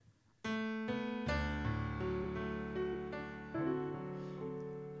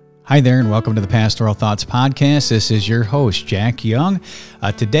Hi there, and welcome to the Pastoral Thoughts Podcast. This is your host, Jack Young.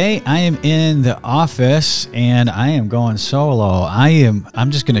 Today, I am in the office, and I am going solo.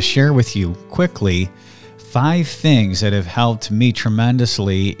 I'm just going to share with you quickly 5 things that have helped me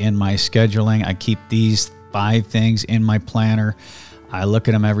tremendously in my scheduling. I keep these 5 things in my planner. I look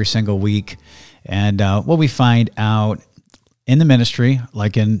at them every single week, and what we find out in the ministry,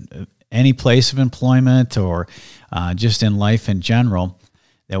 like in any place of employment or just in life in general,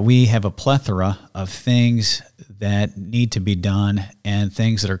 that we have a plethora of things that need to be done and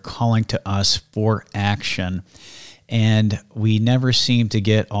things that are calling to us for action. And we never seem to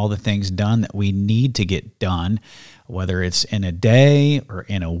get all the things done that we need to get done, whether it's in a day or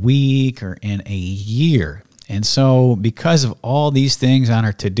in a week or in a year. And so because of all these things on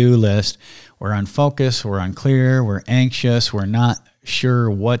our to-do list, we're unfocused, we're unclear, we're anxious, we're not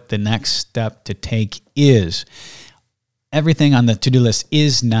sure what the next step to take is. Everything on the to-do list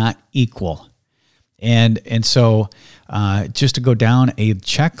is not equal. And so just to go down a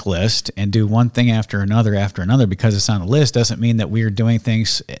checklist and do one thing after another because it's on a list doesn't mean that we are doing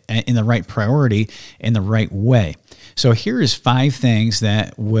things in the right priority, in the right way. So here is 5 things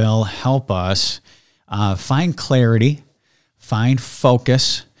that will help us find clarity, find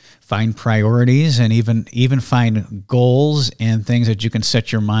focus, find priorities, and even find goals and things that you can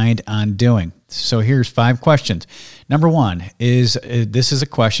set your mind on doing. So here's 5 questions. Number 1 is, this is a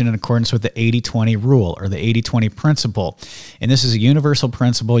question in accordance with the 80-20 rule or the 80-20 principle. And this is a universal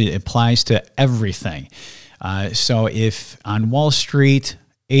principle. It applies to everything. So if on Wall Street,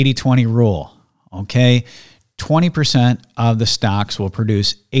 80-20 rule, okay, 20% of the stocks will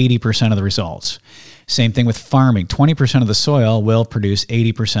produce 80% of the results. Same thing with farming. 20% of the soil will produce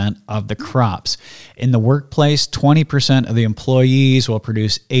 80% of the crops. In the workplace, 20% of the employees will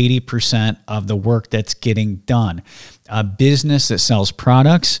produce 80% of the work that's getting done. A business that sells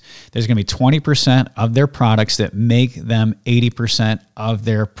products, there's going to be 20% of their products that make them 80% of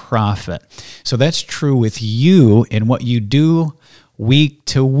their profit. So that's true with you and what you do week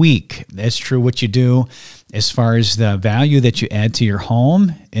to week. That's true what you do as far as the value that you add to your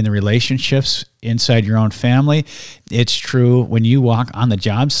home and the relationships inside your own family. It's true when you walk on the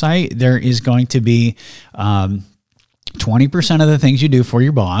job site. There is going to be 20% of the things you do for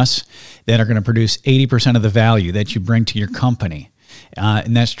your boss that are going to produce 80% of the value that you bring to your company.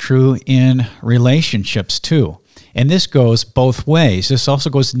 And that's true in relationships too. And this goes both ways. This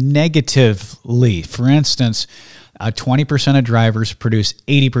also goes negatively. For instance, 20% of drivers produce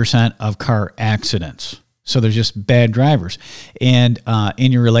 80% of car accidents. So they're just bad drivers. And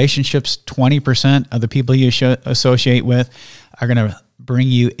in your relationships, 20% of the people you associate with are going to bring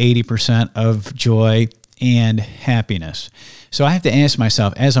you 80% of joy and happiness. So I have to ask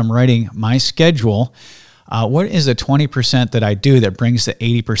myself, as I'm writing my schedule, what is the 20% that I do that brings the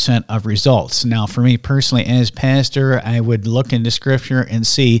 80% of results? Now, for me personally, as pastor, I would look into Scripture and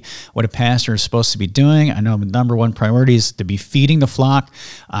see what a pastor is supposed to be doing. I know the number 1 priority is to be feeding the flock.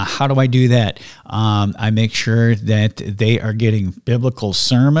 How do I do that? I make sure that they are getting biblical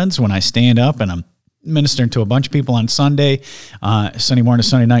sermons when I stand up and I'm ministering to a bunch of people on Sunday morning,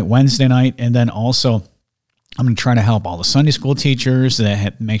 Sunday night, Wednesday night, and then also I'm going to try to help all the Sunday school teachers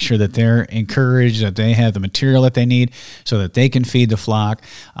that make sure that they're encouraged, that they have the material that they need so that they can feed the flock.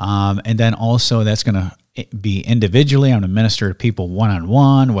 And then also that's going to be individually. I'm going to minister to people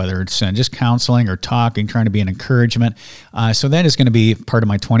one-on-one, whether it's just counseling or talking, trying to be an encouragement. So that is going to be part of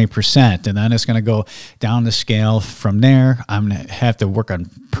my 20%. And then it's going to go down the scale from there. I'm going to have to work on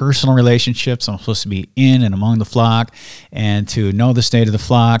personal relationships. I'm supposed to be in and among the flock and to know the state of the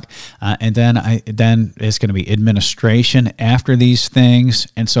flock. And then it's going to be administration after these things.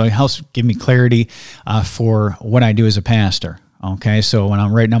 And so it helps give me clarity for what I do as a pastor. Okay, so when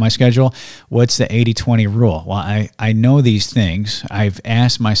I'm writing on my schedule, what's the 80-20 rule? Well, I know these things. I've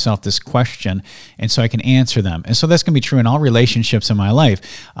asked myself this question, and so I can answer them. And so that's going to be true in all relationships in my life.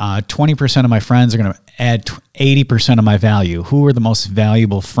 20% of my friends are going to add 80% of my value. Who are the most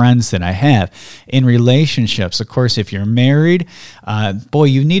valuable friends that I have? In relationships, of course, if you're married,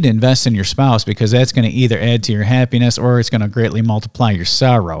 you need to invest in your spouse because that's going to either add to your happiness or it's going to greatly multiply your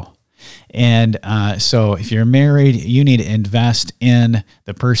sorrow. And so if you're married, you need to invest in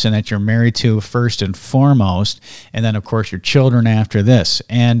the person that you're married to first and foremost, and then, of course, your children after this.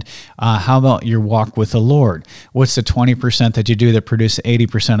 And how about your walk with the Lord? What's the 20% that you do that produces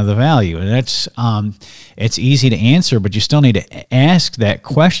 80% of the value? And that's it's easy to answer, but you still need to ask that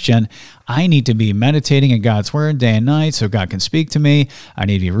question. I need to be meditating in God's Word day and night so God can speak to me. I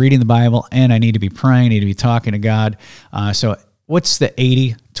need to be reading the Bible, and I need to be praying. I need to be talking to God. So what's the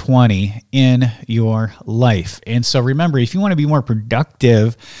 80-20 in your life? And so remember, if you want to be more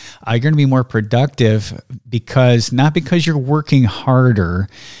productive, you're going to be more productive not because you're working harder.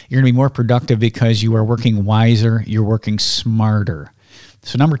 You're going to be more productive because you are working wiser, you're working smarter.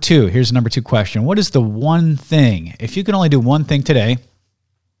 So here's the number 2 question. What is the one thing, if you could only do one thing today,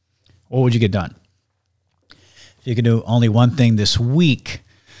 what would you get done? If you could do only one thing this week,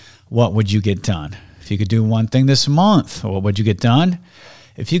 what would you get done? If you could do one thing this month, what would you get done?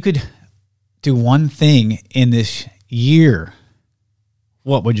 If you could do one thing in this year,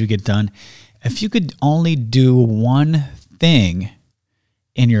 what would you get done? If you could only do one thing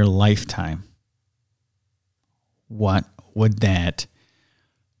in your lifetime, what would that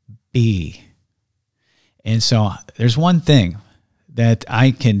be? And so there's one thing that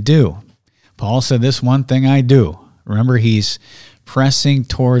I can do. Paul said, this one thing I do. Remember, he's pressing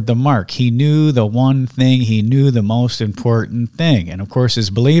toward the mark. He knew the one thing. He knew the most important thing. And of course, as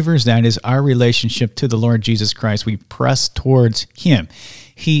believers, that is our relationship to the Lord Jesus Christ. We press towards him.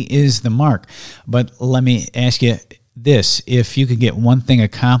 He is the mark. But let me ask you this. If you could get one thing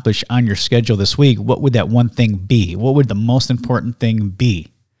accomplished on your schedule this week, what would that one thing be? What would the most important thing be?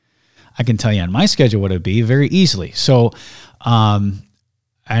 I can tell you on my schedule what it would be very easily. So,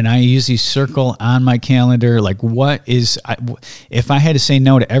 and I usually circle on my calendar, like if I had to say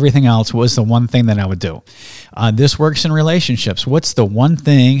no to everything else, what was the one thing that I would do? This works in relationships. What's the one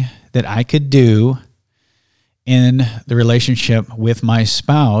thing that I could do in the relationship with my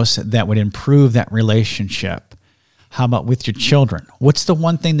spouse that would improve that relationship? How about with your children? What's the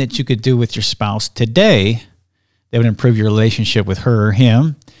one thing that you could do with your spouse today that would improve your relationship with her or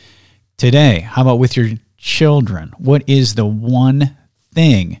him today? How about with your children? What is the one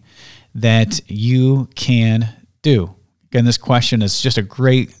thing that you can do? Again, this question is just a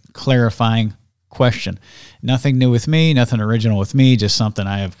great clarifying question. Nothing new with me, nothing original with me, just something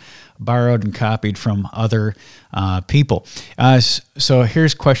I have borrowed and copied from other people. So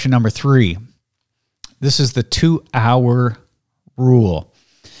here's question number 3. This is the 2-hour rule.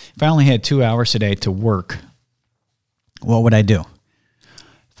 If I only had 2 hours today to work, what would I do?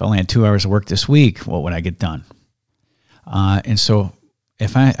 If I only had 2 hours of work this week, what would I get done? And so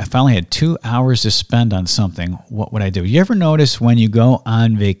if I only had 2 hours to spend on something, what would I do? You ever notice when you go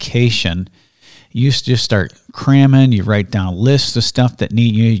on vacation, you just start cramming, you write down lists of stuff that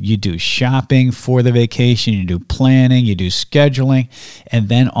need you do shopping for the vacation, you do planning, you do scheduling, and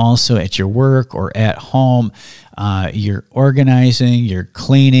then also at your work or at home, you're organizing, you're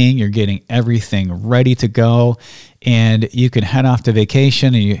cleaning, you're getting everything ready to go, and you can head off to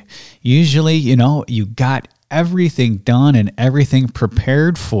vacation, and you usually, you got everything done and everything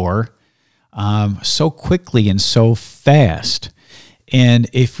prepared for so quickly and so fast. And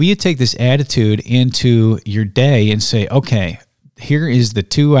if we take this attitude into your day and say, okay, here is the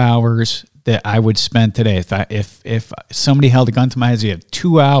 2 hours that I would spend today. If somebody held a gun to my head, you have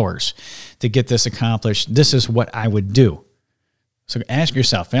 2 hours to get this accomplished, this is what I would do. So ask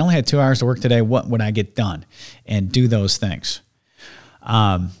yourself, if I only had 2 hours to work today, what would I get done? And do those things.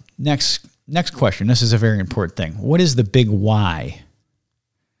 Next question. This is a very important thing. What is the big why?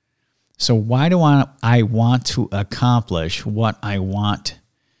 So why do I want to accomplish what I want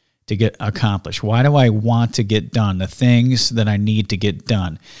to get accomplished? Why do I want to get done the things that I need to get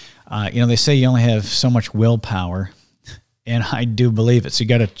done? They say you only have so much willpower, and I do believe it. So you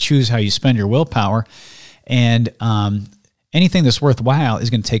got to choose how you spend your willpower, and anything that's worthwhile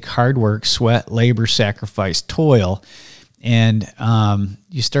is going to take hard work, sweat, labor, sacrifice, toil. And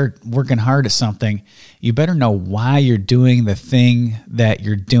you start working hard at something, you better know why you're doing the thing that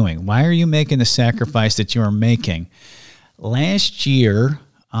you're doing. Why are you making the sacrifice that you are making? Last year,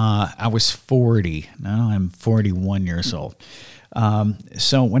 I was 40. Now I'm 41 years old.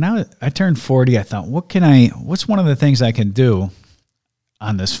 So when I turned 40, I thought, what's one of the things I can do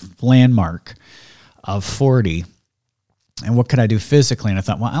on this landmark of 40? And what could I do physically? And I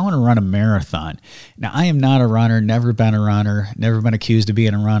thought, well, I want to run a marathon. Now, I am not a runner, never been a runner, never been accused of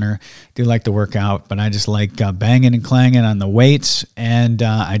being a runner. Do like to work out, but I just like banging and clanging on the weights, and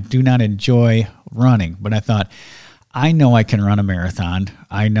I do not enjoy running. But I thought, I know I can run a marathon.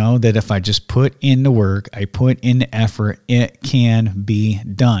 I know that if I just put in the work, I put in the effort, it can be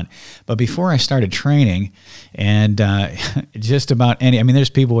done. But before I started training, and just about there's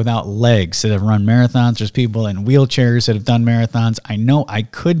people without legs that have run marathons. There's people in wheelchairs that have done marathons. I know I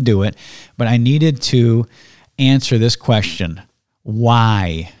could do it, but I needed to answer this question: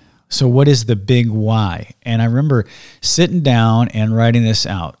 why? So what is the big why? And I remember sitting down and writing this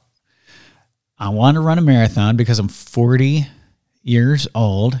out. I want to run a marathon because I'm 40 years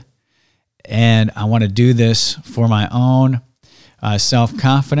old, and I want to do this for my own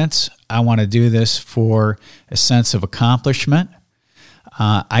self-confidence. I want to do this for a sense of accomplishment.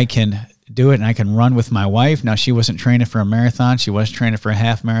 I can do it, and I can run with my wife. Now, she wasn't training for a marathon. She was training for a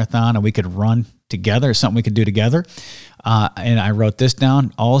half marathon, and we could run together, something we could do together. And I wrote this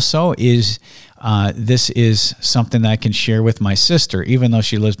down also is this is something that I can share with my sister. Even though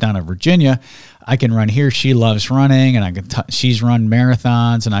she lives down in Virginia, I can run here. She loves running, and I can she's run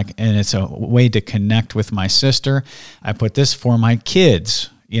marathons, and it's a way to connect with my sister. I put this for my kids.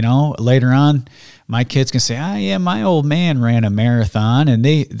 You know, later on, my kids can say, yeah, my old man ran a marathon, and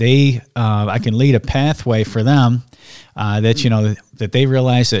I can lead a pathway for them that they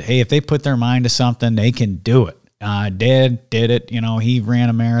realize that, hey, if they put their mind to something, they can do it. Dad did it. He ran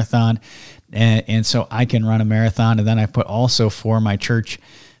a marathon, and so I can run a marathon. And then I put also for my church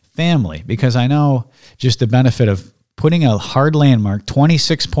family, because I know just the benefit of putting a hard landmark,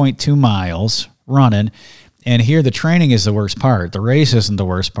 26.2 miles running. And here the training is the worst part. The race isn't the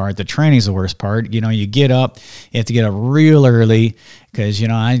worst part. The training is the worst part. You get up, you have to get up real early because,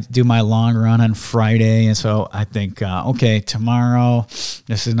 I do my long run on Friday. And so I think, okay, tomorrow,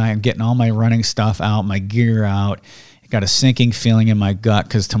 this is night. I'm getting all my running stuff out, my gear out. I got a sinking feeling in my gut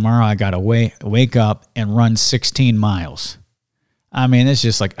because tomorrow I got to wake up and run 16 miles. I mean, it's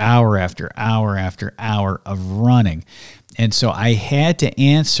just like hour after hour after hour of running. And so I had to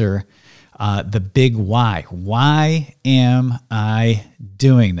answer the big why. Why am I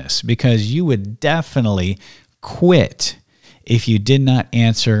doing this? Because you would definitely quit if you did not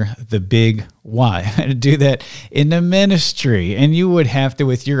answer the big why. I had to do that in the ministry, and you would have to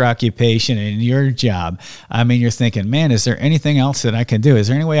with your occupation and your job. I mean, you're thinking, man, is there anything else that I can do? Is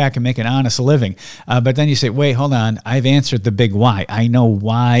there any way I can make an honest living? But then you say, wait, hold on. I've answered the big why. I know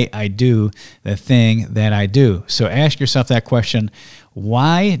why I do the thing that I do. So ask yourself that question.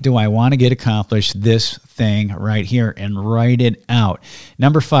 Why do I want to get accomplished this thing right here, and write it out?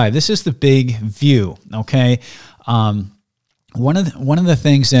 Number 5, this is the big view, okay? One of the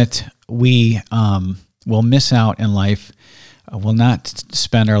things that we will miss out in life, will not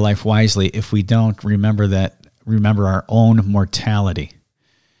spend our life wisely if we don't remember our own mortality.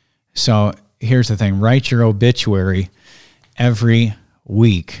 So here's the thing. Write your obituary every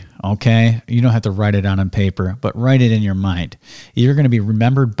week, okay? You don't have to write it down on paper, but write it in your mind. You're going to be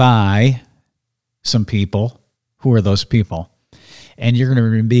remembered by some people. Who are those people? And you're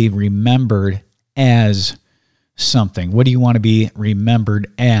going to be remembered as something. What do you want to be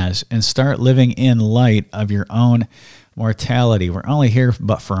remembered as? And start living in light of your own mortality. We're only here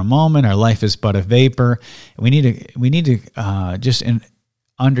but for a moment. Our life is but a vapor. We need to just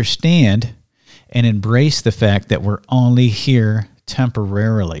understand and embrace the fact that we're only here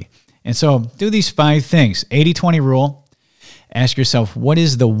temporarily. And so do these 5 things. 80-20 rule. Ask yourself, what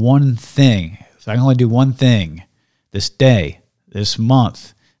is the one thing? If I can only do one thing this day, this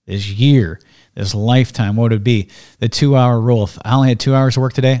month, this year, this lifetime, what would it be? The 2-hour rule. If I only had 2 hours of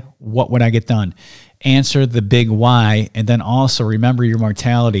work today, what would I get done? Answer the big why, and then also remember your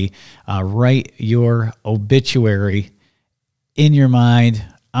mortality. Write your obituary in your mind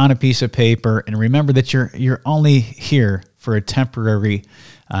on a piece of paper, and remember that you're only here for a temporary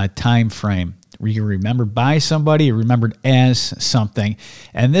time frame. You're remembered by somebody, you're remembered as something.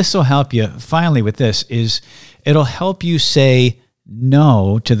 And this will help you, finally with this, is it'll help you say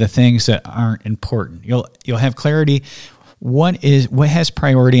no to the things that aren't important. You'll have clarity. What has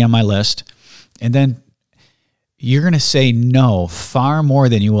priority on my list? And then you're going to say no far more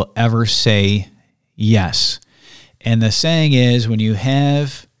than you will ever say yes. And the saying is,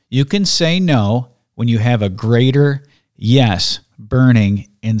 you can say no when you have a greater yes burning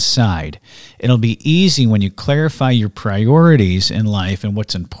inside. It'll be easy when you clarify your priorities in life and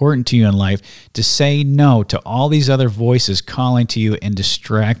what's important to you in life to say no to all these other voices calling to you and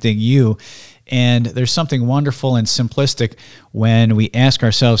distracting you. And there's something wonderful and simplistic when we ask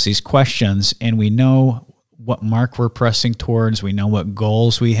ourselves these questions and we know what mark we're pressing towards, we know what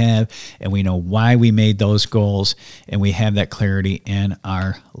goals we have, and we know why we made those goals, and we have that clarity in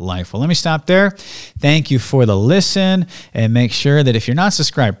our life. Well, let me stop there. Thank you for the listen, and make sure that if you're not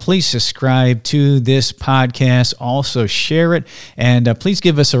subscribed, please subscribe to this podcast. Also share it, and please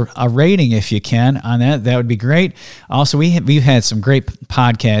give us a rating if you can on that. That would be great. Also, we've had some great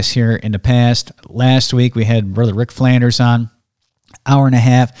podcasts here in the past. Last week, we had Brother Rick Flanders on. Hour and a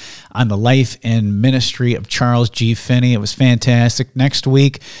half on the life and ministry of Charles G. Finney. It was fantastic. Next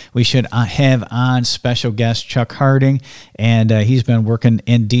week, we should have on special guest Chuck Harding, and he's been working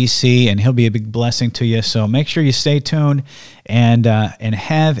in D.C., and he'll be a big blessing to you. So make sure you stay tuned and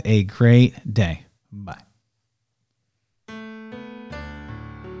have a great day. Bye.